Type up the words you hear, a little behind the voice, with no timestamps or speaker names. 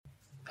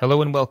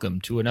Hello and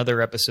welcome to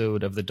another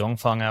episode of the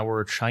Dongfang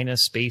Hour China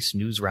Space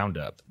News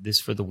Roundup,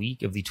 this for the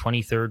week of the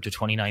 23rd to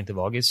 29th of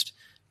August,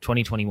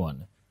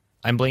 2021.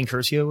 I'm Blaine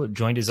Curcio,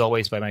 joined as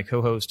always by my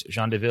co-host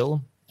Jean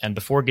Deville, and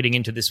before getting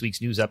into this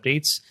week's news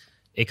updates,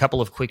 a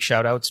couple of quick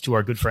shout-outs to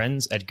our good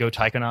friends at Go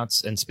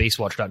Taikonauts and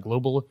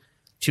Spacewatch.global,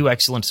 two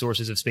excellent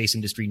sources of space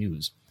industry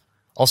news.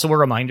 Also a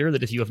reminder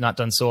that if you have not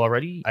done so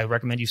already, I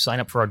recommend you sign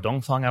up for our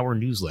Dongfang Hour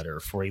newsletter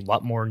for a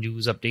lot more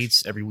news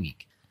updates every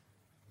week.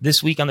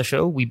 This week on the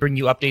show, we bring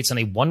you updates on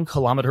a 1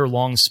 kilometer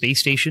long space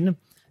station,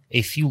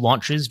 a few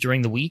launches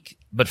during the week,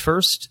 but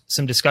first,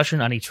 some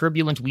discussion on a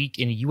turbulent week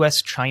in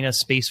U.S.-China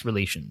space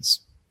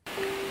relations.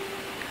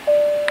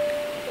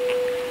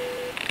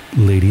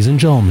 Ladies and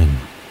gentlemen,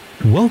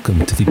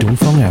 welcome to the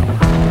Dongfang Hour.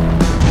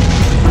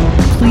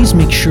 Please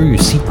make sure your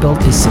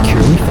seatbelt is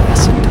securely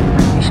fastened.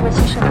 女士们、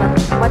先生们，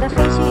我的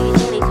飞机已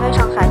经离开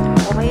上海，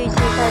我们预计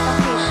在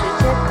当地时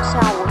间下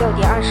午6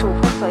点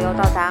25分左右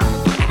到达。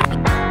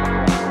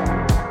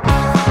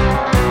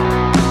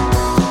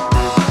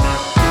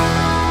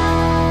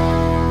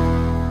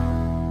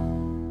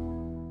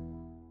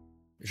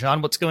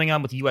Jean, what's going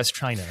on with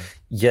U.S.-China?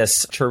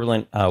 Yes,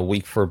 turbulent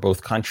week for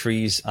both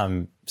countries.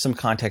 Some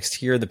context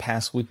here. The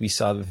past week, we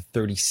saw the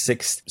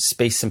 36th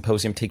Space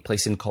Symposium take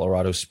place in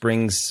Colorado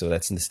Springs. So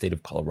that's in the state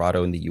of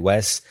Colorado in the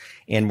U.S.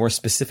 And more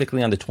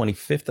specifically, on the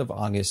 25th of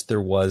August,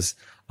 there was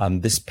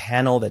this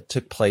panel that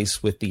took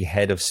place with the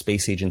head of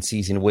space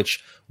agencies in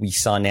which we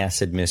saw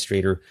NASA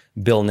Administrator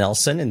Bill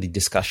Nelson. And the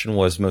discussion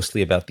was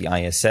mostly about the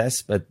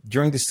ISS. But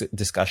during this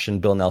discussion,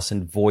 Bill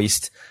Nelson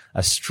voiced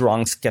a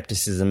strong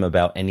skepticism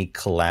about any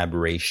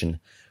collaboration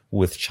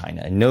with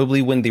China. And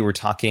notably, when they were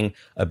talking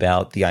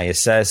about the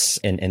ISS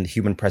and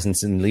human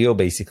presence in LEO,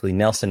 basically,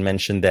 Nelson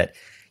mentioned that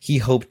he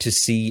hoped to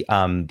see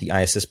the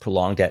ISS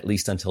prolonged at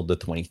least until the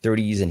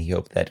 2030s, and he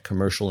hoped that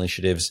commercial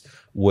initiatives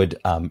would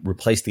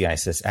replace the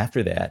ISS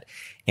after that.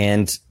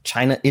 And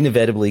China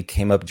inevitably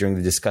came up during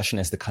the discussion,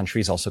 as the country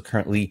is also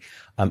currently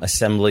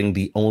assembling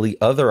the only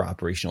other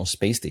operational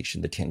space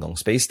station, the Tiangong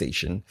space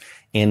station.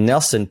 And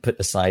Nelson put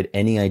aside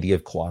any idea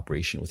of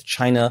cooperation with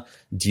China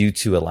due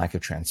to a lack of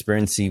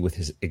transparency, with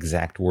his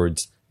exact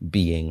words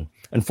being,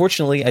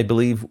 unfortunately, I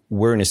believe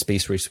we're in a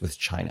space race with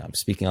China. I'm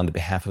speaking on the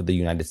behalf of the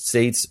United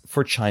States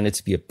for China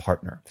to be a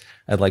partner.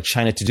 I'd like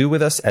China to do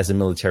with us as a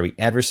military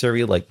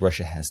adversary like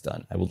Russia has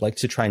done. I would like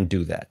to try and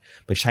do that.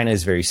 But China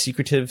is very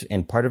secretive,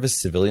 and part of a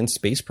civilian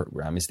space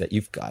program is that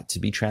you've got to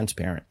be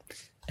transparent.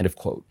 End of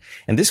quote.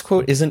 And this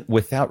quote isn't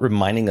without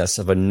reminding us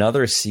of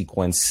another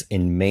sequence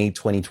in May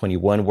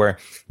 2021 where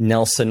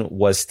Nelson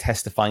was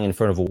testifying in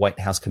front of a White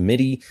House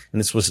committee. And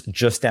this was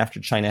just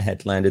after China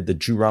had landed the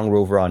Zhurong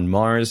rover on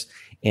Mars.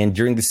 And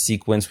during the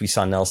sequence, we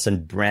saw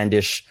Nelson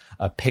brandish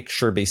a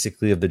picture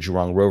basically of the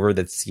Zhurong rover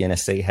that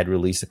CNSA had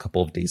released a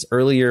couple of days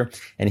earlier.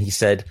 And he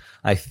said,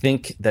 I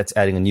think that's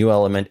adding a new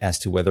element as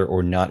to whether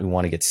or not we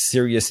want to get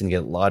serious and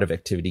get a lot of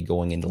activity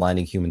going in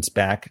landing humans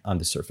back on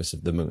the surface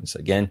of the moon. So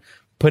again,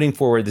 putting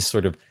forward this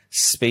sort of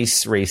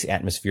space race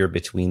atmosphere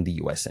between the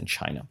US and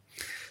China.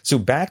 So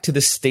back to the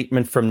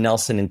statement from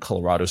Nelson in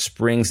Colorado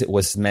Springs, it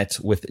was met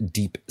with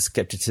deep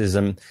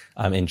skepticism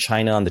in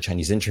China, on the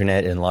Chinese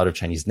internet, and a lot of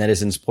Chinese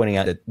netizens pointing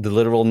out that the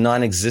literal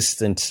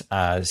non-existent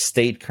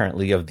state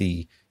currently of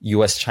the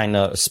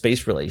US-China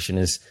space relation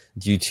is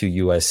due to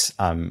US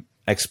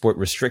export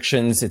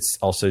restrictions. It's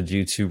also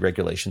due to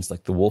regulations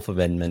like the Wolf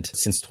Amendment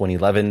since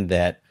 2011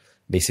 that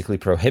basically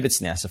prohibits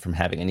NASA from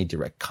having any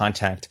direct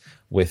contact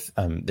with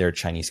their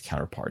Chinese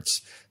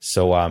counterparts.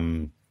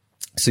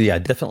 So yeah,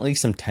 definitely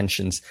some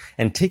tensions.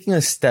 And taking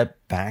a step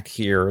back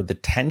here, the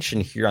tension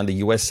here on the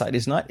US side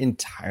is not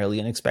entirely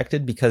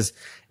unexpected, because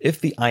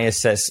if the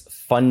ISS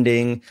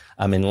funding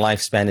and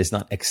lifespan is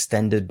not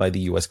extended by the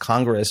US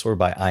Congress or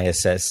by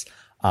ISS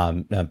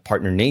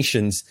partner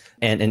nations,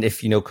 and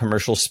if,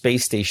 commercial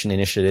space station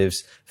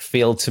initiatives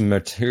fail to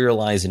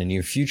materialize in the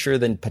near future,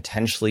 then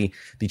potentially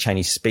the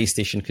Chinese space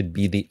station could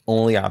be the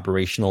only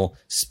operational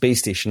space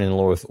station in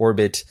low Earth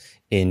orbit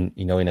in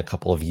a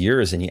couple of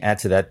years. And you add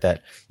to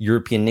that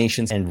European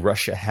nations and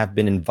Russia have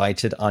been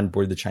invited on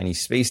board the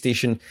Chinese space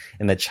station,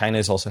 and that China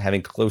is also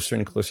having closer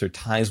and closer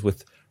ties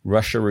with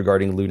Russia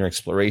regarding lunar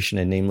exploration,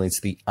 and namely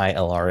it's the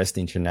ILRS,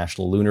 the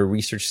International Lunar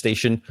Research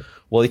Station.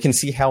 Well, you can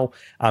see how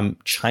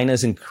China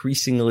is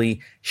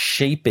increasingly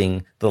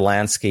shaping the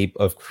landscape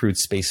of crewed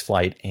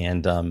spaceflight,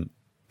 and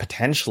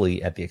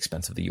potentially at the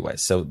expense of the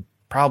US. So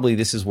probably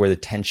this is where the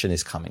tension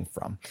is coming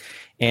from.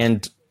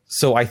 And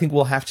so I think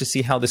we'll have to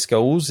see how this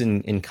goes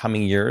in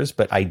coming years,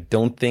 but I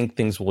don't think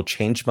things will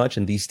change much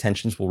and these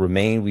tensions will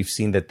remain. We've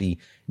seen that the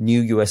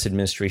new U.S.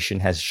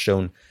 administration has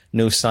shown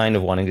no sign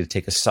of wanting to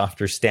take a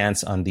softer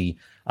stance on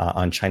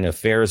China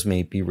affairs,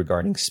 maybe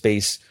regarding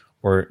space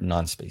or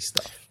non-space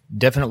stuff.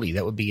 Definitely.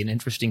 That would be an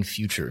interesting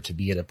future to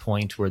be at a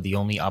point where the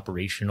only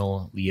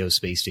operational LEO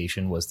space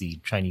station was the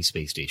Chinese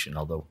space station,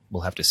 although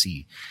we'll have to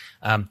see.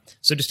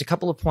 So just a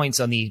couple of points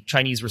on the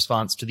Chinese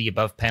response to the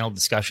above panel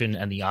discussion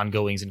and the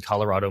ongoings in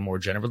Colorado more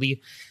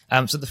generally.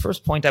 So the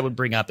first point I would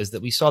bring up is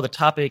that we saw the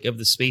topic of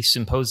the Space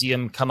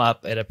Symposium come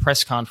up at a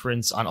press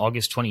conference on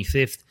August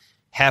 25th,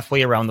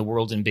 halfway around the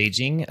world in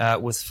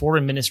Beijing, with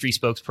Foreign Ministry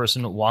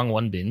spokesperson Wang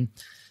Wenbin.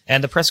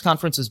 And the press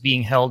conference was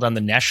being held on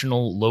the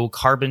National Low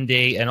Carbon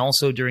Day and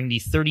also during the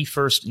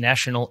 31st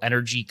National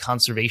Energy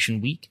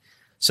Conservation Week.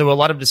 So a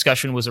lot of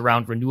discussion was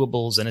around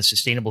renewables and a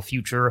sustainable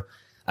future,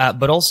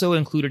 but also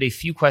included a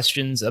few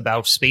questions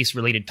about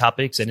space-related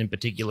topics and in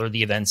particular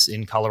the events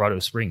in Colorado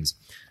Springs.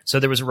 So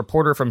there was a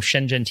reporter from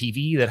Shenzhen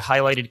TV that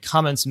highlighted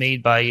comments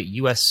made by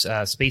U.S.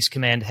 Space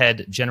Command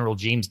head General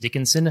James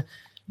Dickinson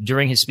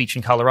during his speech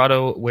in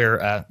Colorado,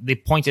 where they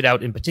pointed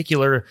out in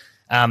particular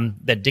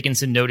that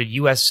Dickinson noted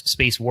U.S.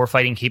 space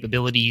warfighting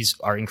capabilities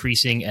are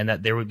increasing and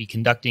that there would be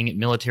conducting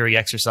military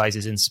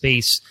exercises in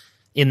space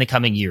in the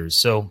coming years.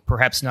 So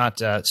perhaps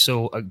not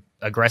so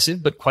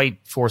aggressive, but quite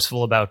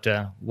forceful about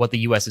what the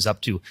U.S. is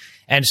up to.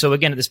 And so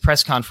again, at this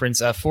press conference,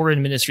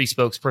 Foreign Ministry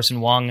spokesperson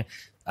Wang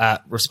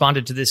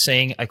responded to this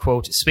saying, I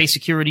quote, "Space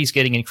security is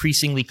getting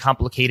increasingly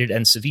complicated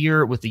and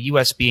severe, with the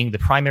U.S. being the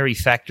primary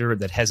factor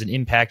that has an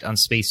impact on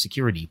space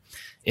security.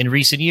 In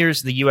recent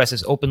years, the U.S.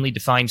 has openly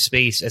defined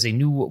space as a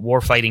new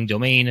warfighting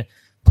domain,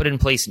 put in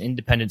place an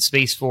independent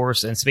Space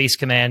Force and Space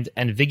Command,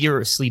 and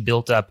vigorously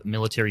built up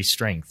military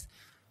strength.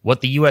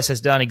 What the U.S.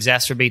 has done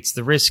exacerbates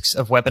the risks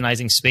of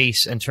weaponizing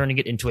space and turning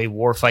it into a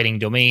warfighting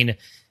domain,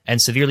 and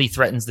severely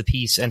threatens the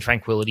peace and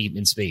tranquility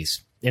in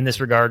space. In this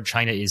regard,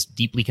 China is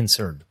deeply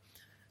concerned."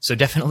 So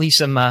definitely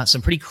some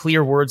pretty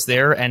clear words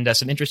there, and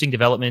some interesting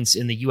developments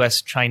in the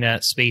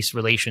U.S.-China space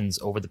relations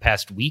over the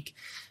past week.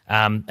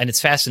 And it's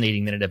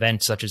fascinating that an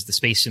event such as the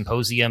Space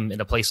Symposium in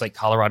a place like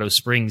Colorado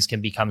Springs can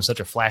become such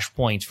a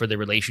flashpoint for the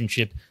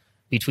relationship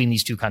between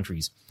these two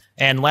countries.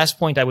 And last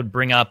point I would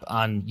bring up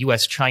on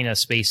U.S.-China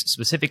space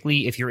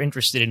specifically, if you're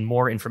interested in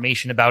more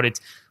information about it,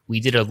 we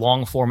did a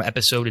long-form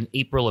episode in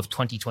April of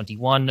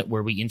 2021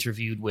 where we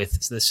interviewed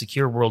with the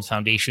Secure World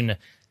Foundation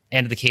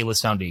and the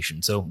Kalis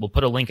Foundation. So we'll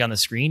put a link on the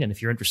screen, and if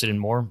you're interested in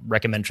more,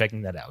 recommend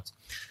checking that out.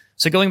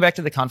 So going back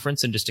to the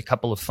conference and just a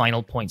couple of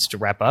final points to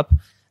wrap up,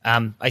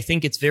 I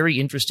think it's very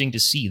interesting to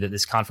see that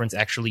this conference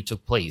actually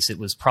took place. It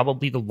was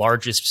probably the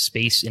largest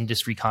space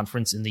industry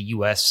conference in the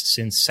U.S.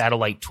 since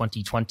Satellite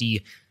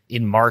 2020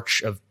 in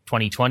March of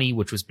 2020,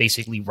 which was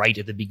basically right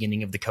at the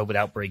beginning of the COVID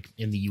outbreak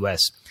in the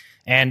U.S.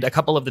 And a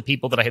couple of the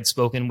people that I had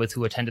spoken with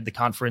who attended the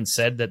conference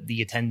said that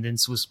the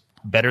attendance was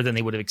better than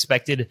they would have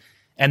expected,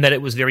 and that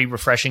it was very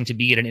refreshing to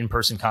be at an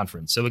in-person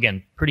conference. So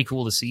again, pretty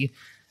cool to see.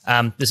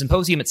 The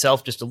symposium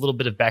itself, just a little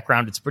bit of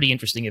background, it's a pretty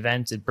interesting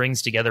event. It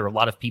brings together a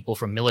lot of people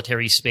from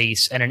military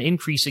space and an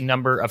increasing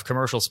number of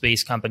commercial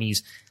space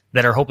companies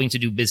that are hoping to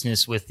do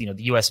business with, the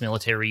U.S.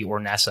 military or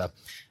NASA.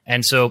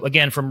 And so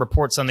again, from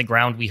reports on the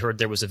ground, we heard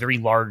there was a very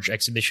large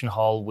exhibition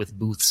hall with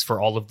booths for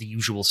all of the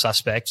usual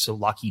suspects, so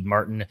Lockheed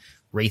Martin,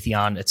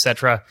 Raytheon,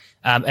 etc.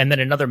 And then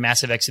another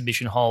massive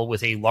exhibition hall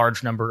with a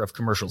large number of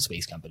commercial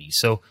space companies.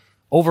 So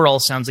overall,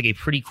 sounds like a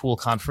pretty cool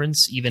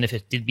conference, even if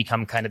it did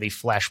become kind of a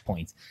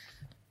flashpoint.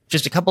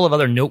 Just a couple of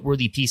other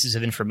noteworthy pieces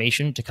of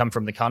information to come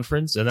from the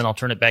conference, and then I'll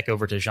turn it back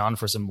over to Jean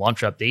for some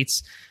launch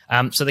updates.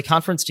 So the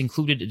conference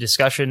included a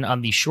discussion on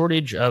the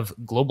shortage of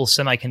global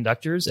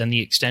semiconductors and the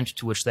extent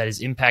to which that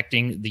is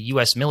impacting the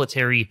U.S.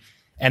 military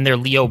and their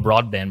LEO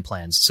broadband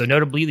plans. So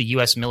notably, the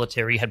U.S.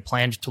 military had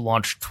planned to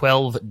launch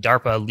 12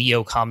 DARPA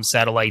LEOCOM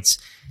satellites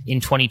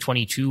in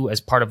 2022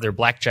 as part of their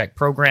Blackjack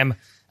program,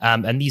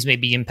 and these may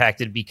be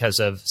impacted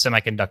because of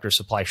semiconductor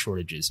supply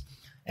shortages.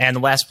 And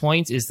the last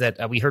point is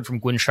that we heard from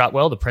Gwynne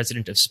Shotwell, the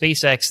president of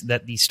SpaceX,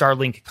 that the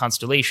Starlink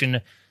constellation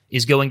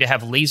is going to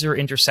have laser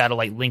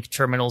intersatellite link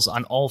terminals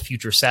on all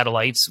future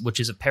satellites, which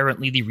is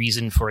apparently the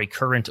reason for a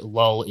current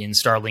lull in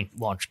Starlink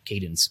launch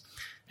cadence.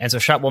 And so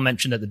Shotwell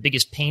mentioned that the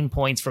biggest pain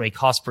points from a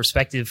cost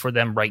perspective for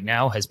them right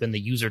now has been the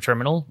user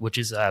terminal, which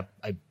is,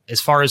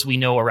 as far as we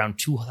know, around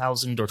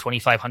 $2,000 or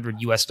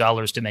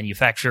 $2,500 to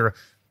manufacture,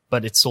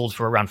 but it's sold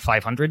for around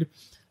 $500.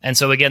 And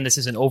so, again, this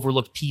is an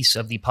overlooked piece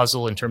of the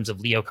puzzle in terms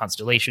of LEO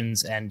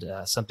constellations and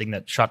something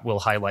that Shotwell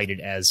highlighted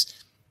as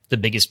the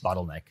biggest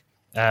bottleneck.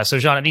 So,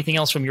 Jean, anything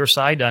else from your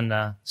side on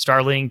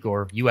Starlink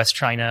or U.S.,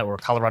 China, or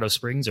Colorado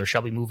Springs, or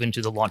shall we move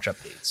into the launch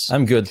updates?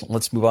 I'm good.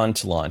 Let's move on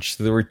to launch.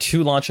 So there were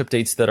two launch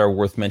updates that are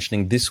worth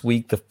mentioning this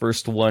week. The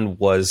first one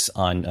was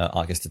on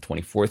August the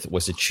 24th. It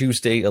was a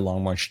Tuesday. A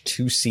Long March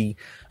 2C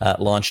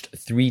launched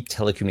 3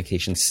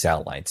 telecommunications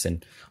satellites.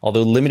 And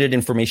although limited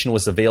information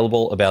was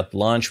available about the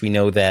launch, we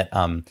know that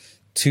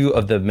 2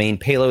 of the main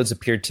payloads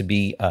appeared to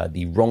be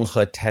the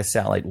Ronghe Test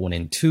Satellite 1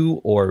 and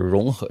 2, or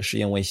Ronghe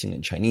Shiyan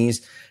in Chinese.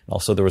 And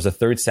also, there was a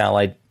third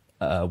satellite,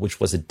 which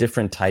was a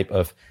different type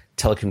of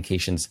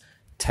telecommunications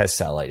test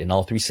satellite, and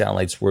all 3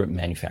 satellites were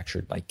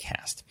manufactured by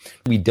CAST.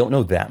 We don't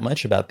know that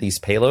much about these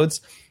payloads,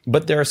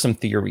 but there are some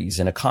theories.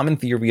 And a common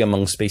theory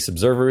among space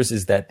observers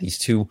is that these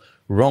 2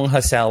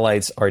 Ronghe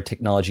satellites are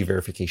technology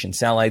verification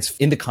satellites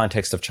in the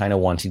context of China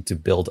wanting to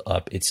build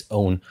up its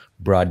own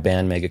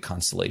broadband mega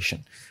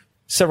constellation.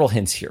 Several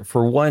hints here.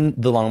 For one,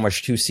 the Long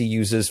March 2C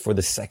uses for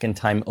the second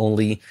time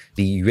only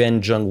the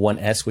Yuanzheng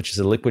 1S, which is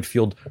a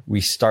liquid-fueled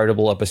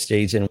restartable upper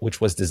stage and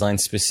which was designed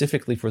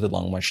specifically for the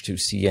Long March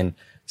 2C and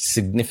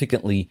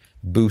significantly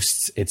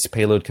boosts its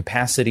payload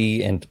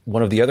capacity. And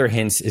one of the other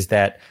hints is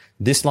that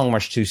this Long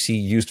March 2C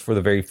used for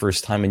the very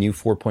first time a new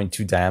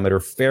 4.2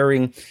 diameter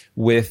fairing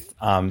with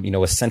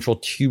a central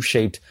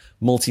tube-shaped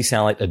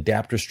multi-satellite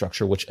adapter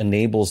structure, which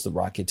enables the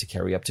rocket to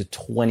carry up to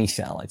 20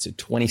 satellites. So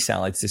 20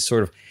 satellites is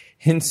sort of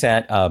hints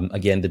at,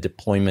 again, the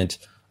deployment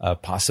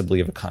possibly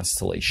of a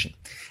constellation.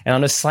 And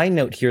on a side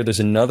note here,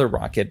 there's another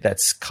rocket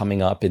that's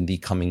coming up in the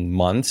coming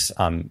months,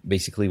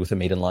 basically with a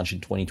maiden launch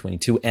in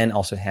 2022, and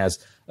also has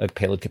a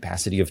payload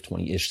capacity of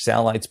 20-ish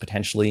satellites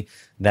potentially.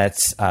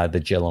 That's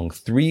the Jielong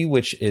 3,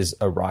 which is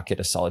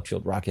a solid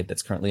fueled rocket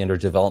that's currently under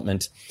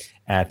development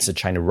at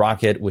China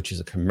Rocket, which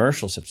is a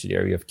commercial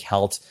subsidiary of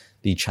CALT,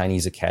 the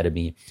Chinese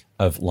Academy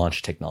of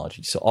Launch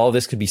Technology. So all of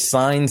this could be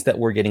signs that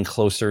we're getting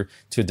closer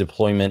to a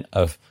deployment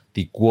of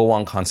the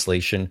Guowang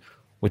constellation,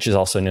 which is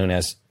also known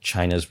as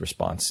China's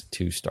response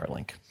to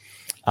Starlink.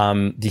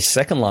 The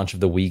second launch of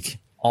the week,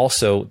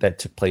 also that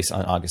took place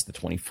on August the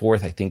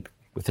 24th, I think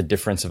with a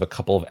difference of a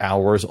couple of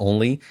hours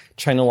only,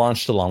 China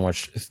launched the Long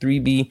March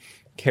 3B,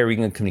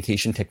 carrying a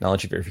communication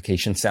technology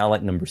verification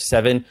satellite number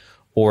 7,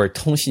 or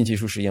通信技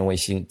术实验卫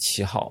星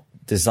7号,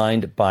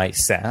 designed by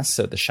SAS,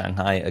 so the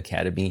Shanghai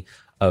Academy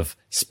of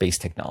Space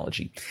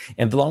Technology.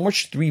 And the Long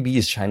March 3B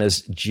is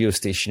China's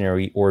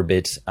geostationary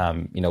orbit,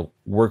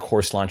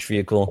 workhorse launch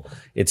vehicle.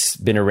 It's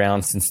been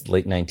around since the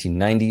late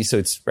 1990s, so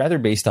it's rather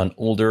based on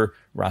older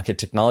rocket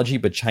technology,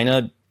 but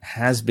China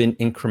has been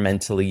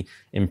incrementally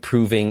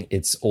improving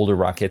its older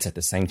rockets at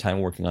the same time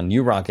working on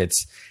new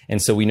rockets.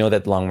 And so we know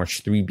that the Long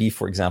March 3B,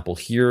 for example,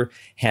 here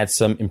had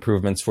some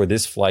improvements for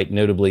this flight,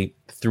 notably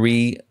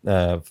 3.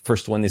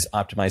 First one is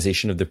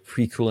optimization of the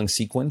pre-cooling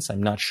sequence.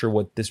 I'm not sure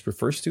what this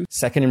refers to.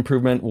 Second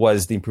improvement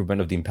was the improvement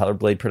of the impeller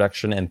blade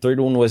production. And third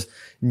one was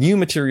new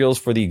materials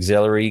for the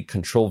auxiliary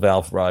control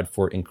valve rod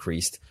for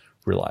increased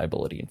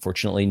reliability.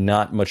 Unfortunately,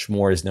 not much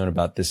more is known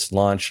about this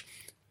launch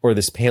or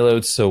this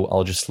payload, so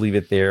I'll just leave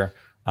it there.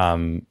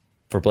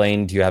 For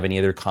Blaine, do you have any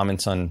other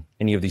comments on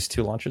any of these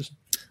 2 launches?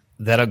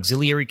 That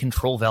auxiliary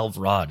control valve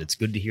rod, it's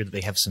good to hear that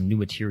they have some new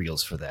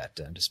materials for that.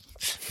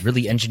 Just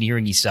really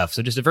engineering-y stuff.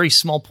 So just a very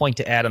small point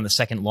to add on the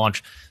second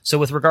launch. So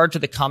with regard to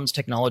the comms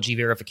technology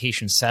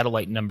verification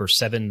satellite number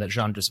 7 that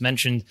Jean just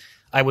mentioned,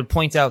 I would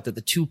point out that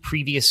the 2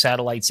 previous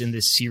satellites in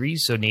this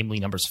series, so namely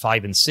numbers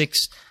 5 and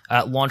 6,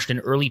 launched in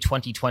early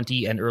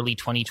 2020 and early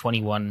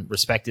 2021,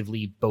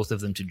 respectively, both of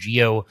them to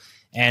GEO.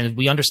 And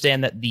we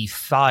understand that the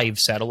 5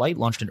 satellite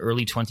launched in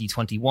early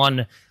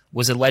 2021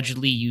 was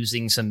allegedly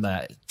using some,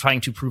 trying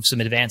to prove some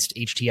advanced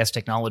HTS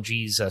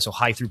technologies, so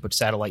high throughput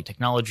satellite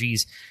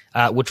technologies,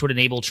 which would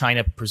enable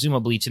China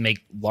presumably to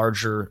make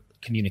larger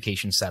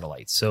communication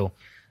satellites. So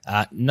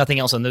nothing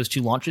else on those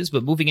 2 launches,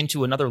 but moving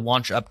into another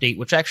launch update,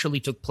 which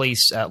actually took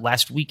place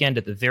last weekend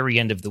at the very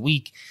end of the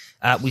week,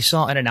 we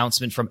saw an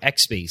announcement from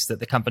X-Space that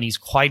the company's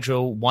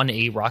Kuaizhou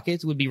 1A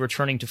rocket would be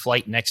returning to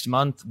flight next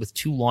month with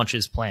 2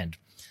 launches planned.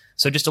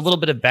 So just a little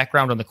bit of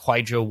background on the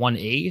Kuaizhou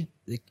 1A.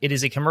 It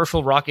is a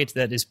commercial rocket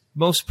that is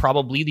most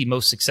probably the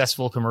most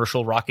successful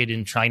commercial rocket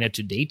in China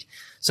to date.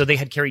 So they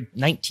had carried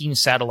 19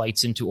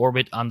 satellites into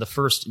orbit on the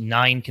first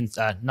 9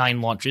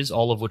 launches,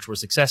 all of which were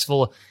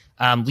successful,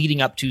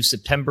 leading up to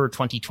September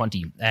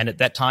 2020. And at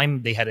that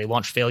time, they had a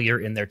launch failure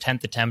in their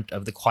 10th attempt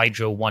of the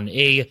Kuaizhou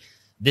 1A,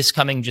 this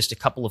coming just a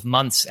couple of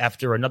months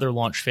after another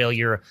launch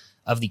failure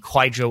of the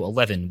Kuaizhou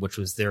 11, which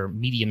was their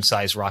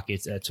medium-sized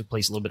rocket that took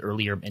place a little bit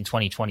earlier in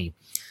 2020.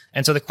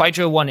 And so the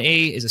Kuaizhou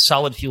 1A is a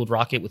solid-fueled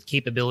rocket with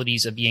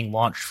capabilities of being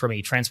launched from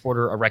a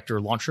transporter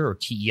erector launcher, or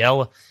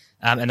TEL.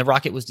 And the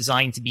rocket was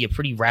designed to be a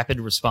pretty rapid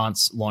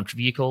response launch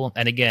vehicle.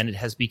 And again, it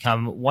has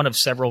become one of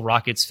several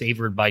rockets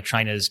favored by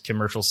China's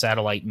commercial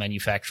satellite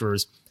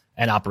manufacturers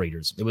and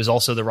operators. It was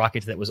also the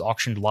rocket that was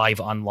auctioned live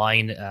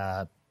online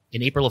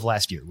in April of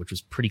last year, which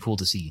was pretty cool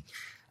to see.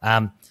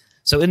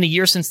 So in the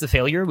year since the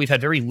failure, we've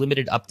had very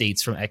limited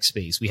updates from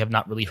X-Space. We have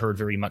not really heard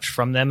very much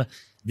from them.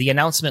 The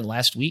announcement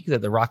last week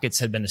that the rockets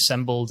had been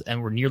assembled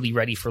and were nearly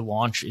ready for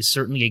launch is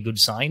certainly a good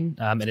sign,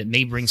 and it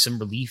may bring some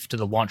relief to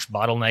the launch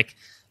bottleneck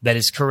that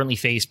is currently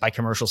faced by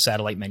commercial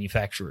satellite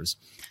manufacturers.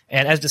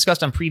 And as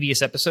discussed on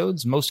previous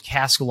episodes, most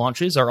CASC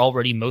launches are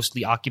already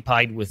mostly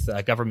occupied with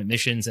government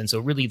missions, and so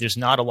really there's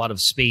not a lot of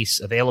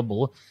space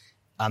available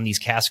on these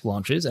CASC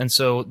launches. And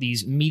so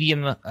these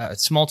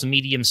small to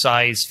medium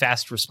size,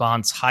 fast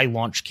response, high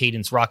launch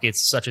cadence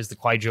rockets, such as the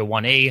Kuaizhou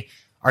 1A,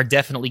 are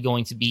definitely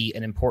going to be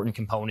an important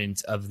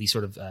component of the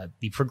sort of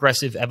the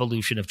progressive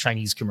evolution of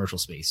Chinese commercial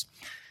space.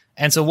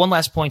 And so one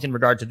last point in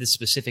regard to this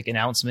specific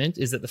announcement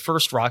is that the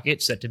first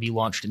rocket set to be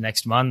launched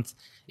next month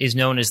is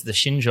known as the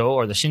Xinzhou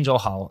or the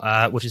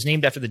Xinzhouhao, which is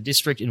named after the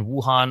district in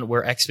Wuhan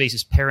where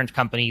X-Space's parent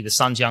company, the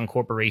Sanjiang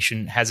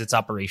Corporation, has its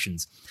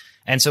operations.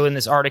 And so in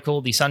this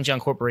article, the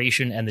Sanjiang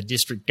Corporation and the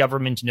district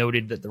government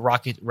noted that the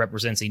rocket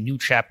represents a new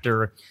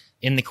chapter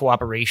in the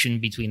cooperation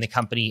between the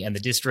company and the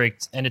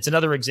district. And it's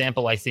another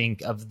example, I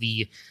think, of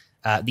the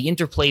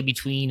interplay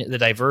between the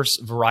diverse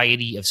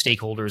variety of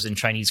stakeholders in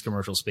Chinese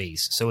commercial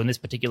space. So in this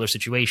particular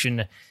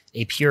situation,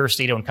 a pure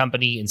state-owned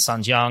company in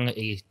Sanjiang,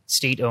 a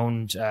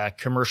state-owned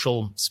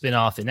commercial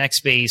spin-off in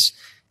X-Space,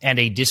 and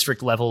a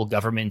district-level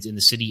government in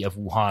the city of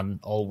Wuhan,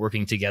 all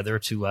working together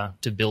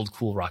to build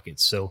cool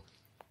rockets. So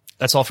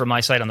that's all from my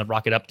side on the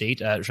rocket update.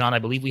 Jean, I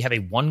believe we have a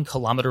 1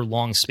 kilometer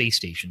long space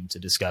station to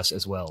discuss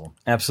as well.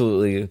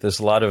 Absolutely. There's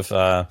a lot of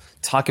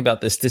talk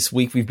about this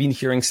week. We've been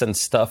hearing some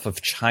stuff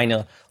of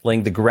China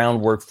laying the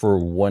groundwork for a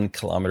 1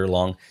 kilometer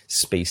long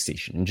space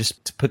station. And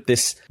just to put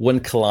this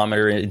 1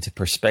 kilometer into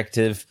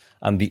perspective,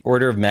 the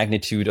order of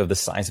magnitude of the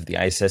size of the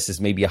ISS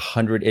is maybe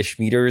 100-ish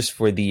meters.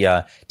 For the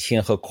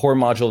Tianhe core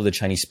module of the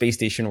Chinese space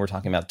station, we're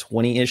talking about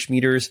 20-ish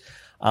meters.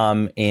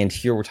 And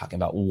here we're talking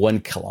about 1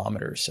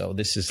 kilometer. So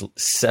this is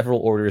several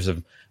orders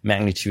of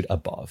magnitude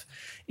above.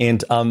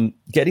 And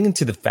getting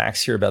into the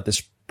facts here about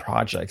this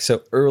project.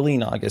 So early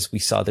in August, we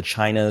saw that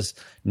China's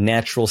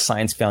Natural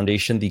Science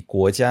Foundation, the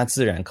国家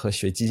自然科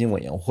学基金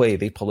委员会,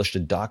 they published a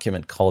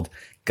document called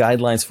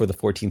Guidelines for the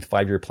 14th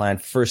Five-Year Plan,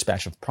 first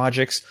batch of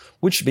projects,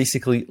 which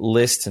basically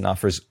lists and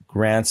offers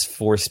grants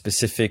for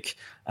specific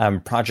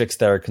projects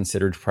that are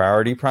considered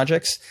priority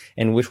projects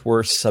and which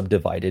were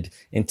subdivided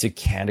into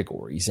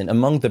categories. And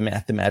among the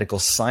mathematical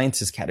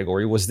sciences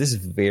category was this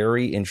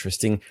very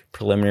interesting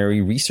preliminary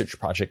research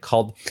project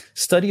called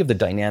Study of the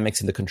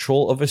Dynamics and the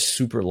Control of a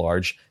Super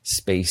Large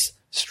Space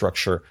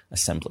Structure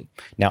Assembly.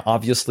 Now,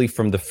 obviously,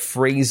 from the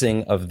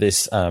phrasing of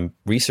this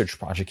research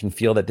project, you can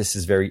feel that this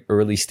is very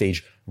early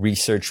stage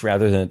research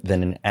rather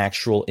than an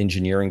actual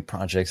engineering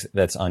project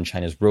that's on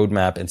China's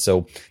roadmap. And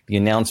so the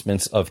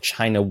announcements of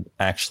China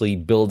actually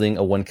building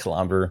a 1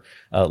 kilometer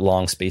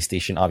long space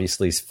station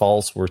obviously is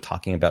false. We're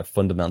talking about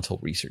fundamental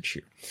research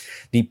here.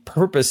 The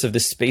purpose of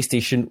this space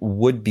station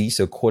would be,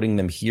 so quoting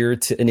them here,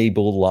 to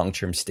enable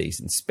long-term stays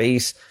in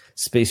space,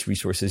 space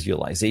resources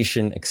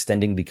utilization,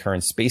 extending the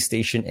current space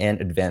station,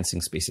 and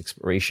advancing space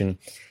exploration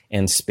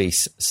and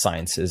space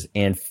sciences.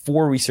 And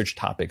 4 research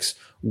topics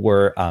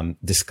were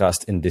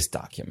discussed in this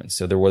document.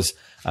 So there was,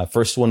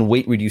 first one,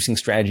 weight-reducing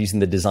strategies in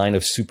the design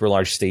of super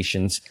large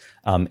stations,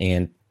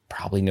 and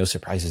probably no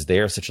surprises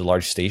there. Such a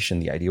large station,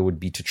 the idea would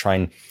be to try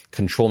and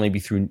control, maybe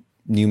through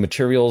new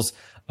materials,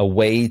 a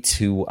way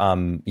to,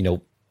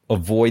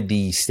 avoid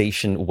the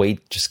station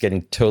weight just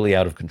getting totally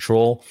out of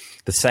control.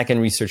 The second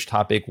research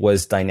topic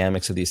was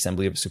dynamics of the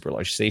assembly of a super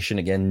large station.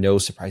 Again, no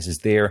surprises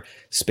there.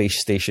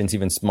 Space stations,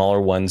 even smaller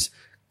ones.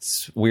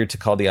 It's weird to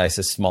call the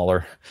ISS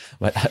smaller,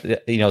 but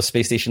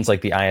space stations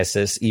like the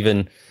ISS,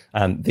 even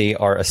they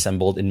are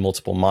assembled in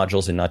multiple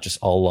modules and not just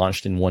all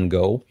launched in one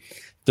go.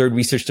 Third,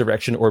 research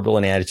direction, orbital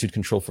and attitude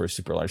control for a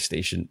super large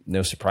station.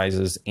 No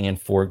surprises. And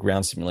 4,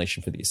 ground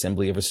simulation for the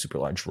assembly of a super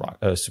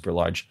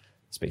large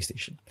space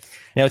station.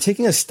 Now,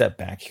 taking a step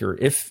back here,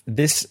 if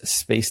this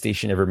space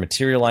station ever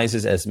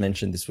materializes, as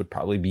mentioned, this would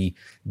probably be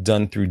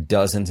done through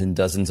dozens and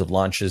dozens of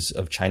launches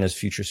of China's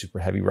future super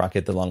heavy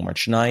rocket, the Long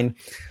March 9.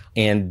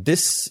 And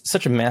this,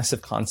 such a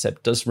massive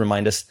concept, does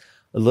remind us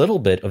a little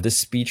bit of this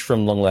speech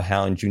from Long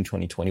Lehao in June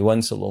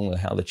 2021. So Long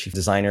Lehao, the chief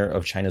designer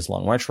of China's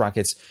Long March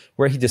rockets,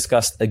 where he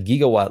discussed a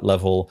gigawatt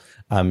level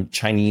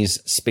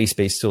Chinese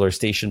space-based solar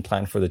station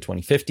plan for the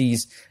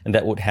 2050s, and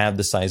that would have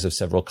the size of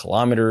several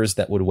kilometers,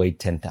 that would weigh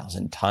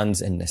 10,000 tons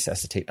and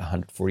necessitate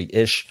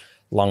 140-ish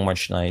Long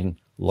March 9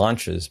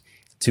 launches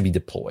to be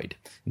deployed.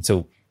 And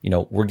so,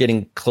 we're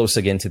getting close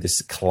again to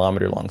this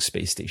kilometer-long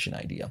space station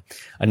idea.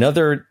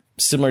 Another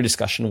similar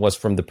discussion was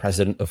from the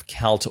president of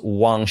CALT,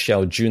 Wang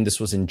Xiaojun.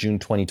 This was in June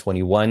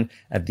 2021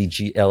 at the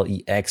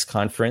GLEX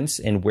conference,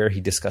 and where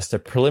he discussed a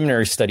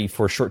preliminary study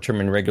for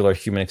short-term and regular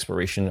human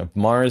exploration of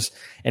Mars,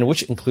 and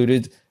which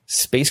included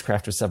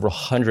spacecraft with several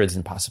hundreds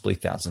and possibly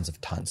thousands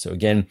of tons. So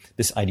again,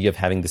 this idea of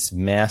having this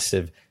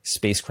massive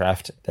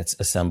spacecraft that's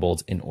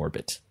assembled in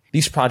orbit.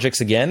 These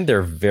projects, again,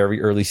 they're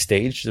very early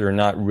stage. They're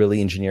not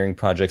really engineering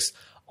projects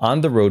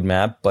on the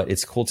roadmap, but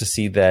it's cool to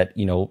see that,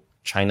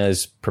 China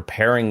is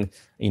preparing,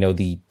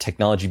 the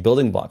technology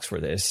building blocks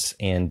for this.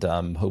 And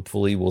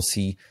hopefully we'll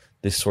see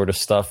this sort of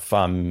stuff,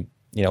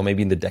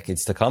 maybe in the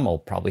decades to come. I'll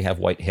probably have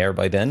white hair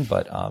by then,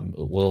 but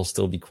it will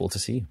still be cool to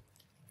see.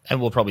 And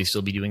we'll probably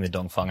still be doing the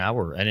Dongfang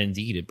Hour. And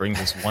indeed, it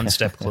brings us one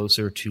step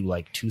closer to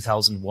like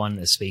 2001,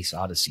 A Space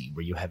Odyssey,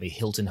 where you have a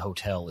Hilton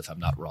hotel, if I'm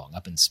not wrong,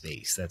 up in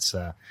space. That's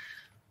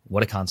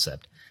what a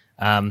concept.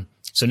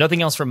 So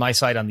nothing else from my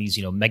side on these,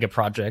 mega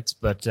projects,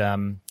 but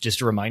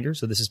just a reminder.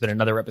 So this has been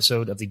another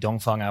episode of the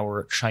Dongfang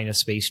Hour China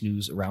Space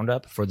News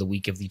Roundup for the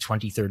week of the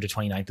 23rd to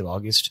 29th of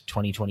August,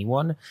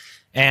 2021.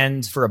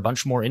 And for a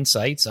bunch more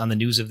insights on the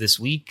news of this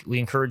week, we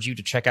encourage you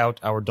to check out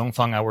our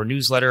Dongfang Hour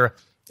newsletter.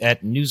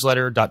 at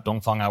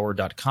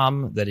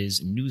newsletter.dongfanghour.com. That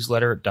is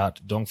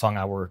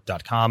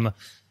newsletter.dongfanghour.com.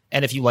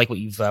 And if you like what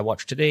you've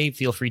watched today,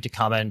 feel free to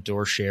comment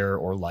or share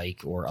or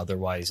like or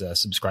otherwise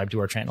subscribe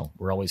to our channel.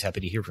 We're always happy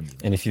to hear from you.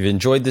 And if you've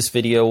enjoyed this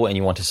video and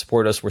you want to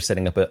support us, we're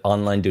setting up an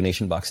online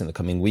donation box in the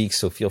coming weeks.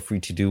 So feel free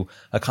to do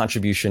a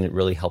contribution. It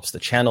really helps the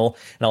channel.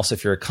 And also,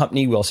 if you're a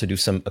company, we also do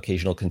some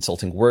occasional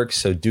consulting work.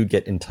 So do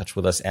get in touch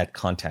with us at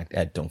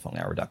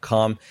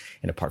contact@dongfanghour.com.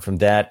 And apart from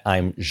that,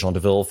 I'm Jean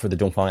Deville for the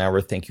Dongfang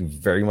Hour. Thank you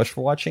very much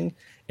for watching,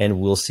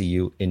 and we'll see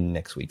you in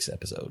next week's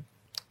episode.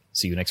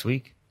 See you next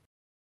week.